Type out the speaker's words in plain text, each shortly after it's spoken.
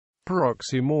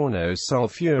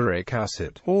Peroxymonosulfuric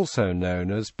acid, also known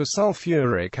as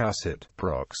persulfuric acid,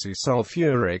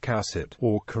 peroxysulfuric acid,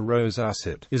 or Caro's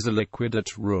acid, is a liquid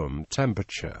at room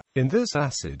temperature. In this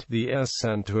acid, the air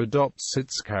center adopts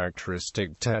its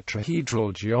characteristic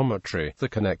tetrahedral geometry. The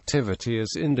connectivity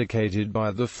is indicated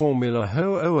by the formula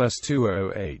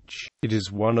HOOS2OH. It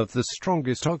is one of the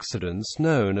strongest oxidants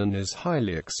known and is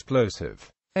highly explosive.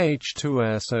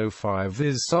 H2SO5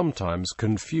 is sometimes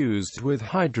confused with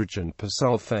hydrogen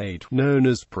persulfate, known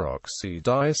as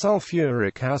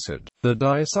peroxydisulfuric acid. The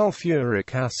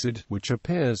disulfuric acid, which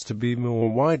appears to be more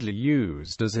widely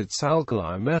used as its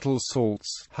alkali metal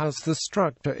salts, has the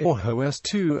structure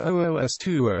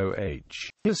OHOS2OOS2OH.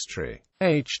 History: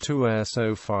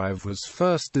 H2SO5 was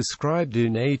first described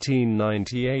in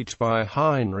 1898 by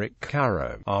Heinrich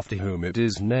Caro, after whom it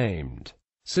is named.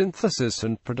 Synthesis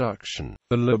and production.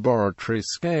 The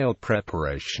laboratory-scale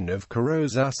preparation of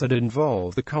Caro's acid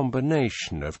involved the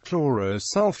combination of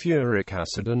chlorosulfuric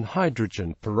acid and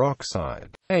hydrogen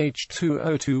peroxide,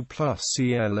 H2O2 plus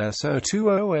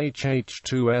ClSO2OH,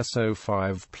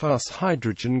 H2SO5 plus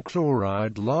hydrogen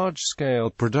chloride. Large-scale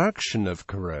production of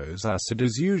Caro's acid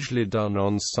is usually done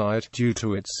on-site due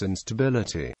to its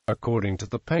instability. According to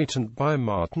the patent by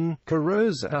Martin,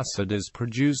 Caro's acid is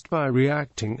produced by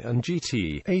reacting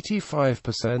NGT,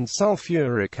 85%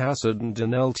 sulfuric acid, and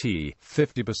NLT,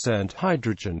 50%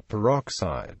 hydrogen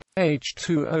peroxide,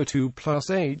 H2O2 plus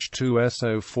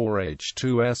H2SO4,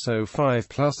 H2SO5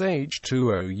 plus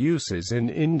H2O. Uses in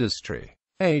industry.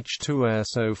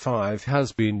 H2SO5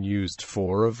 has been used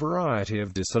for a variety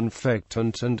of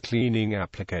disinfectant and cleaning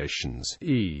applications,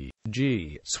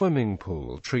 e.g., swimming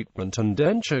pool treatment and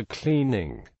denture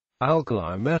cleaning.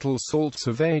 Alkali metal salts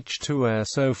of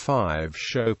H2SO5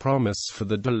 show promise for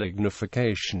the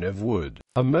delignification of wood.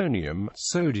 Ammonium,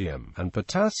 sodium, and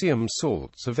potassium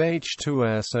salts of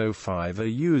H2SO5 are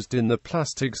used in the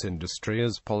plastics industry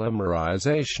as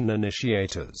polymerization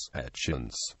initiators,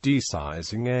 etchants,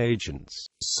 desizing agents,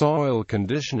 soil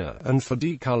conditioner, and for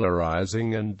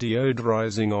decolorizing and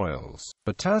deodorizing oils.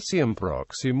 Potassium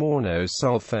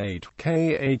peroxymonosulfate,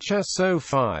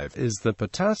 KHSO5, is the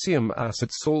potassium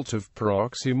acid salt of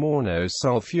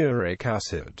peroxymonosulfuric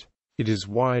acid. It is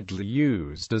widely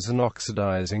used as an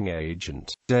oxidizing agent.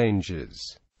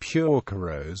 Dangers. Pure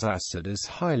Caro's acid is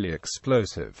highly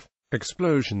explosive.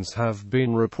 Explosions have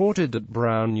been reported at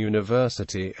Brown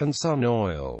University and Sun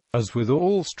Oil. As with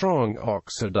all strong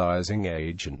oxidizing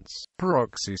agents,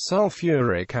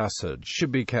 peroxysulfuric acid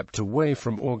should be kept away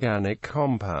from organic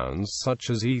compounds such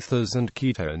as ethers and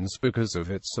ketones because of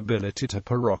its ability to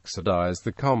peroxidize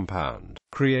the compound,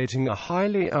 creating a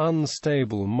highly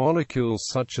unstable molecule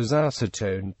such as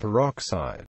acetone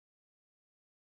peroxide.